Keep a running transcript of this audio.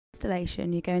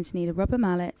Installation, you're going to need a rubber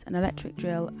mallet, an electric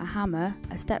drill, a hammer,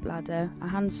 a step ladder, a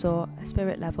handsaw, a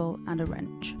spirit level and a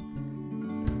wrench.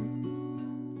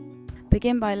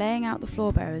 Begin by laying out the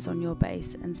floor bearers on your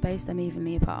base and space them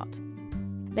evenly apart.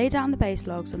 Lay down the base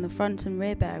logs on the front and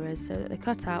rear bearers so that the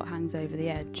cutout hangs over the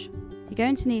edge. You're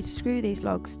going to need to screw these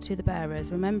logs to the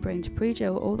bearers, remembering to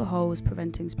pre-drill all the holes,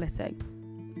 preventing splitting.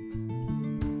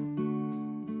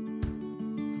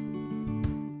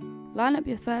 Line up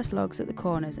your first logs at the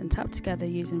corners and tap together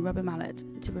using rubber mallet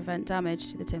to prevent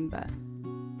damage to the timber.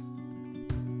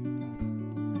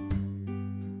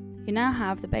 You now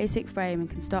have the basic frame and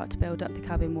can start to build up the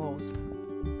cabin walls.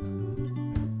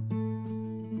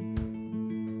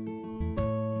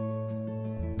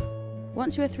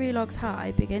 Once you are 3 logs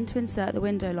high, begin to insert the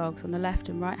window logs on the left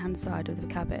and right hand side of the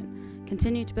cabin.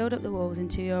 Continue to build up the walls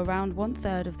until you're around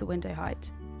 1/3 of the window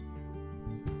height.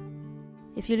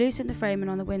 If you loosen the framing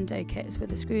on the window kits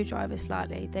with a screwdriver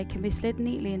slightly, they can be slid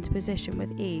neatly into position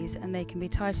with ease and they can be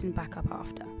tightened back up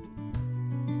after.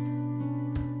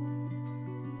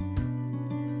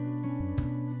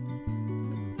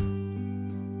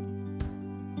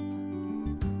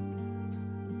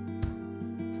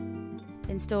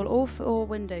 Install all 4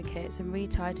 window kits and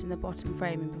retighten the bottom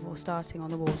framing before starting on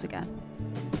the walls again.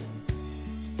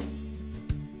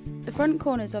 The front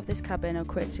corners of this cabin are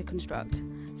quick to construct,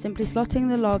 simply slotting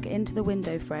the log into the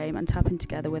window frame and tapping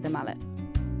together with a mallet.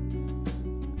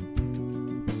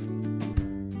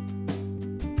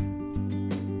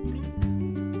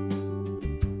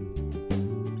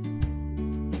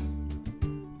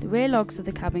 The rear logs of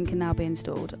the cabin can now be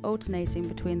installed, alternating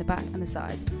between the back and the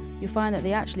sides. You'll find that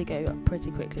they actually go up pretty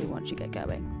quickly once you get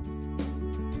going.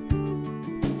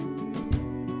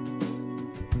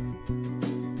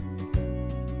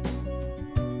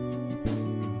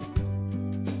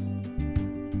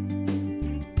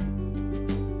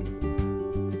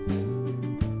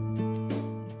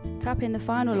 Tap in the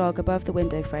final log above the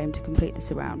window frame to complete the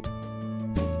surround.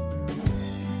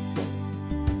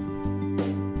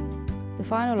 The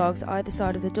final logs either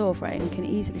side of the door frame can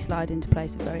easily slide into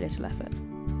place with very little effort.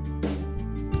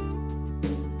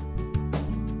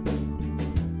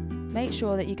 Make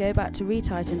sure that you go back to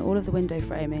retighten all of the window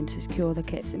framing to secure the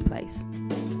kits in place.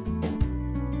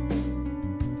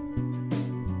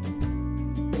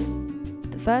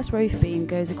 The first roof beam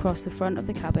goes across the front of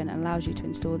the cabin and allows you to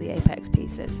install the apex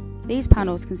pieces. These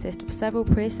panels consist of several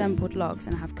pre-assembled logs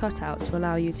and have cutouts to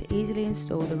allow you to easily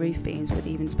install the roof beams with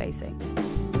even spacing.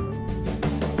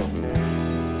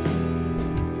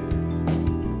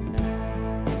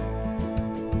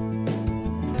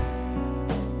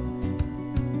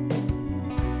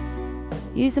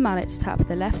 Use the mallet to tap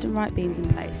the left and right beams in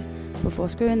place before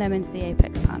screwing them into the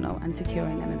apex panel and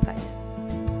securing them in place.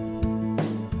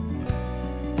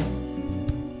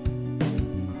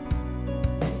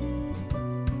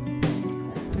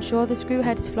 Ensure the screw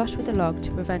head is flush with the log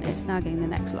to prevent it snagging the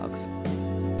next logs.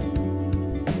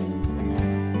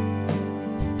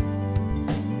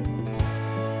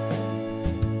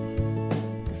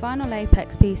 The final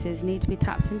apex pieces need to be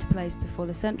tapped into place before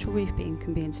the central roof beam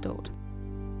can be installed.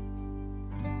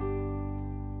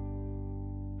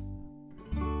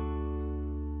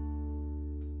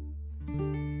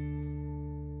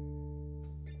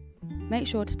 Make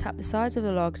sure to tap the sides of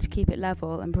the log to keep it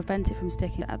level and prevent it from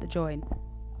sticking at the join.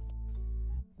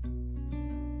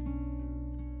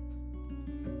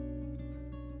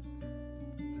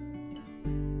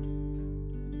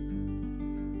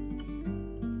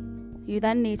 You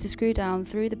then need to screw down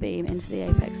through the beam into the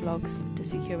apex logs to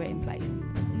secure it in place.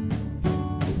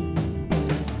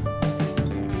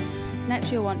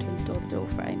 Next, you'll want to install the door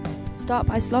frame. Start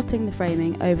by slotting the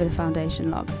framing over the foundation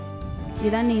log. You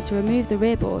then need to remove the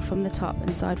rear board from the top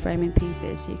and side framing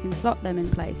pieces so you can slot them in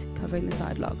place, covering the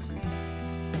side logs.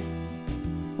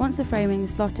 Once the framing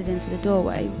is slotted into the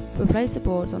doorway, replace the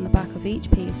boards on the back of each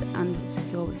piece and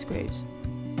secure with screws.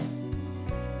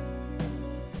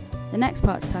 The next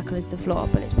part to tackle is the floor,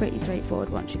 but it's pretty straightforward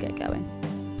once you get going.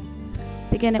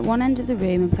 Begin at one end of the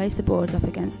room and place the boards up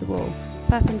against the wall,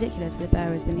 perpendicular to the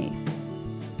bearers beneath.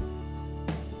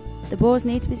 The boards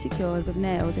need to be secured with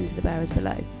nails into the bearers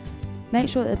below. Make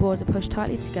sure that the boards are pushed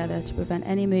tightly together to prevent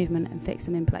any movement and fix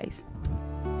them in place.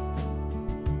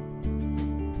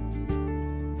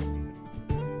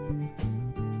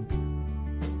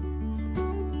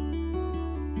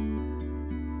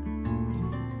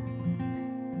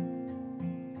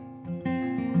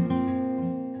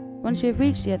 Once you have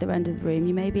reached the other end of the room,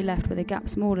 you may be left with a gap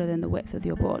smaller than the width of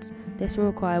your boards. This will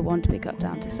require one to be cut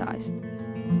down to size.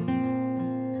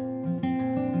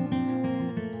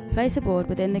 Place a board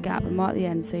within the gap and mark the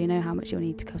end so you know how much you'll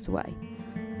need to cut away.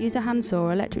 Use a handsaw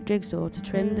or electric jigsaw to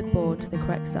trim the board to the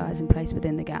correct size and place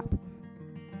within the gap.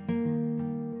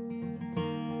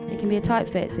 It can be a tight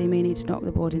fit, so you may need to knock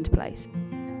the board into place.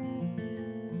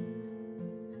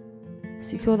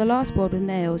 Secure the last board with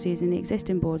nails using the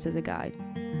existing boards as a guide.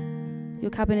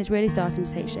 Your cabin is really starting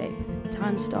to take shape.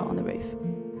 Time to start on the roof.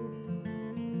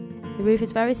 The roof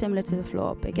is very similar to the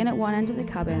floor. Begin at one end of the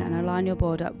cabin and align your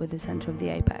board up with the centre of the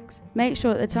apex. Make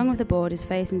sure that the tongue of the board is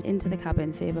facing into the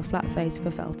cabin so you have a flat face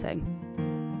for felting.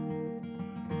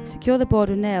 Secure the board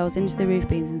with nails into the roof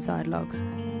beams and side logs.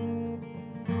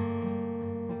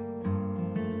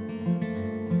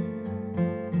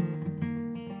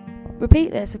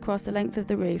 Repeat this across the length of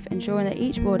the roof, ensuring that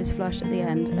each board is flush at the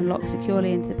end and locked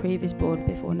securely into the previous board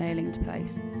before nailing into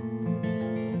place.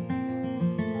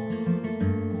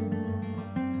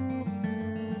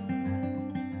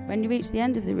 When you reach the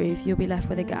end of the roof, you'll be left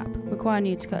with a gap, requiring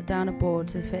you to cut down a board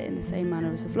to fit in the same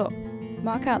manner as the floor.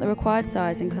 Mark out the required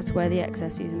size and cut away the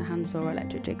excess using a handsaw or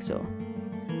electric jigsaw.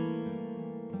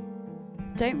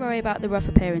 Don't worry about the rough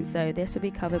appearance though, this will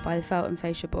be covered by the felt and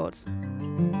fascia boards.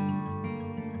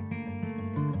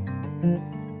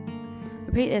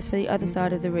 Repeat this for the other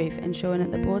side of the roof, ensuring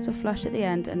that the boards are flush at the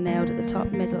end and nailed at the top,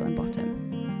 middle and bottom.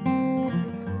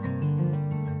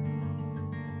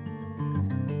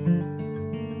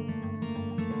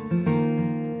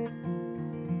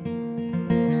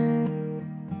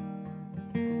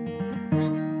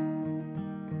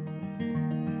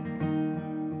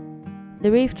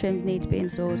 The roof trims need to be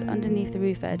installed underneath the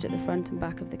roof edge at the front and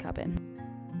back of the cabin.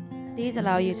 These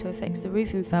allow you to affix the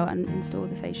roofing felt and install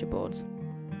the fascia boards.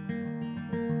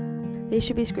 These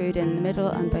should be screwed in the middle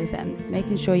and both ends,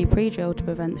 making sure you pre-drill to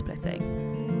prevent splitting.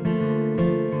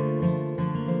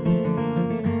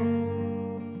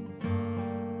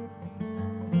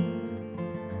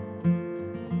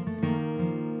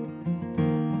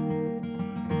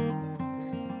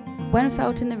 When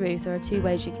felting the roof, there are two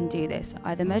ways you can do this,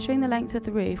 either measuring the length of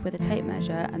the roof with a tape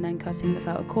measure and then cutting the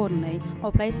felt accordingly,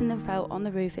 or placing the felt on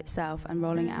the roof itself and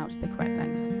rolling it out to the correct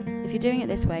length. If you're doing it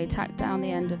this way, tack down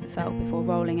the end of the felt before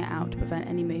rolling it out to prevent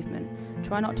any movement.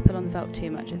 Try not to pull on the felt too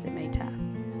much as it may tear.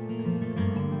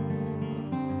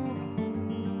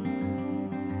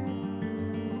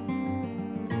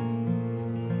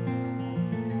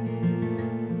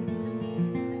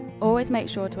 Always make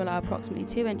sure to allow approximately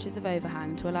 2 inches of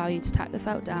overhang to allow you to tack the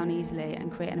felt down easily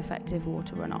and create an effective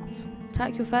water runoff.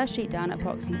 Tack your first sheet down at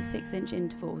approximately 6-inch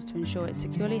intervals to ensure it's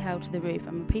securely held to the roof,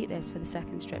 and repeat this for the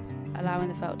second strip, allowing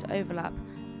the felt to overlap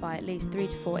by at least 3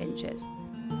 to 4 inches.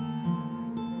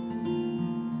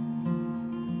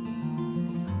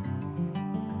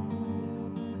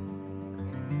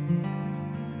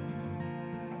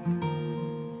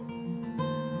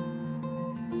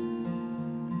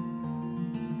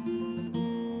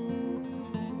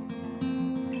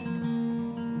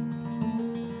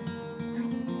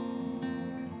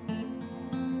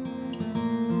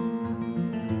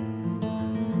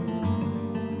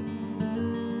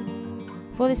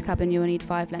 For this cabin you will need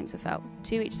 5 lengths of felt,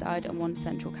 2 each side and 1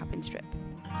 central cabin strip.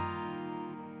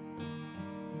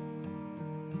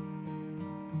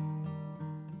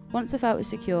 Once the felt is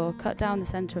secure, cut down the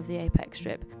centre of the apex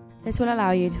strip. This will allow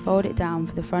you to fold it down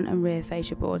for the front and rear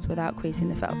fascia boards without creasing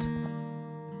the felt.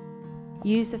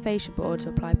 Use the fascia board to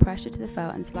apply pressure to the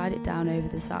felt and slide it down over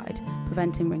the side,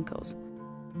 preventing wrinkles.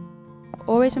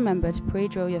 Always remember to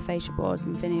pre-drill your fascia boards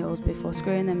and finials before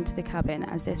screwing them to the cabin,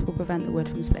 as this will prevent the wood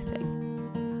from splitting.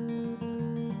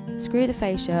 Screw the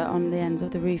fascia on the ends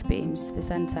of the roof beams to the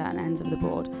centre and ends of the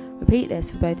board. Repeat this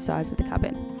for both sides of the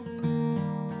cabin.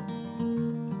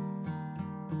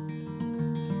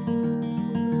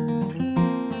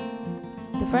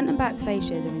 The front and back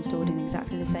fascias are installed in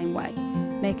exactly the same way,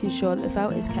 making sure that the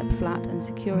felt is kept flat and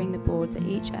securing the boards at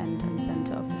each end and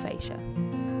centre of the fascia.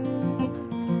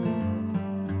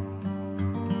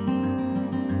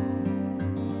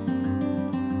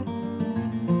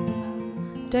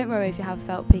 Don't worry if you have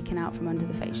felt peeking out from under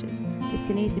the fascias, this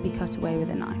can easily be cut away with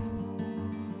a knife.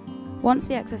 Once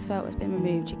the excess felt has been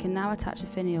removed, you can now attach the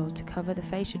finials to cover the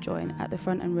fascia joint at the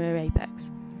front and rear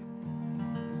apex.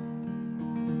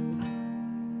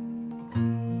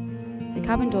 The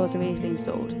cabin doors are easily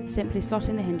installed, simply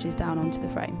slotting the hinges down onto the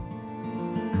frame.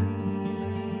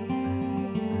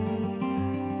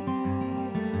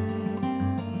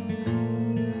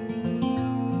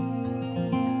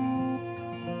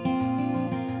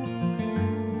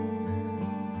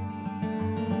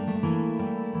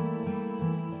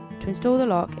 To install the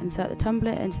lock, insert the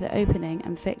tumbler into the opening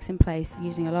and fix in place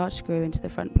using a large screw into the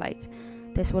front plate.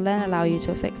 This will then allow you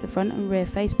to affix the front and rear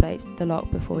face plates to the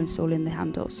lock before installing the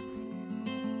handles.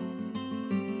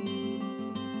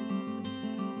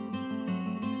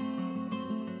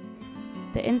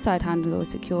 The inside handle is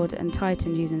secured and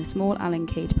tightened using a small Allen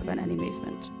key to prevent any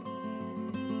movement.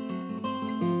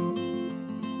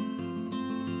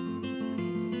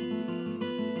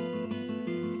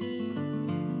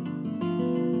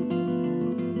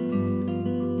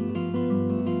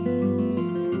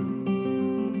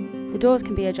 The doors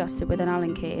can be adjusted with an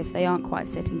Allen key if they aren't quite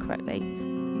sitting correctly.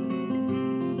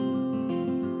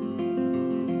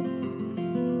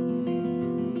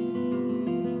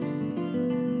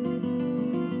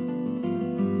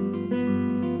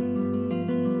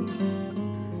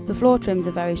 The floor trims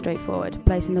are very straightforward,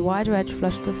 placing the wider edge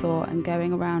flush to the floor and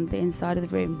going around the inside of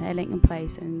the room, nailing in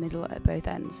place in the middle at both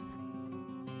ends.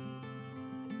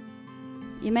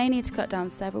 You may need to cut down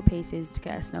several pieces to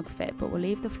get a snug fit, but will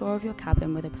leave the floor of your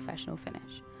cabin with a professional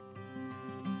finish.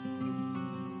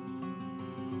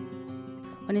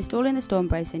 When installing the storm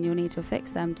bracing, you'll need to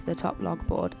affix them to the top log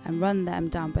board and run them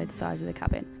down both sides of the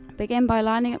cabin. Begin by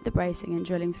lining up the bracing and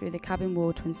drilling through the cabin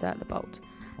wall to insert the bolt.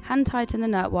 Hand tighten the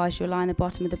nut whilst you align the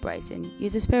bottom of the bracing.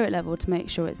 Use a spirit level to make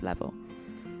sure it's level.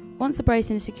 Once the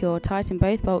bracing is secure, tighten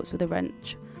both bolts with a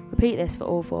wrench. Repeat this for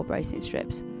all 4 bracing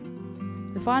strips.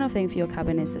 The final thing for your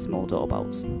cabin is the small door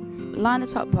bolts. Line the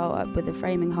top bolt up with the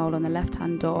framing hole on the left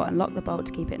hand door and lock the bolt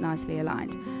to keep it nicely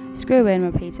aligned. Screw in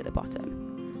and repeat at the bottom.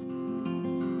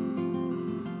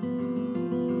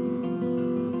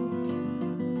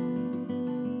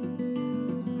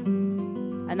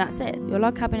 And that's it. Your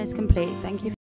log cabin is complete. Thank you.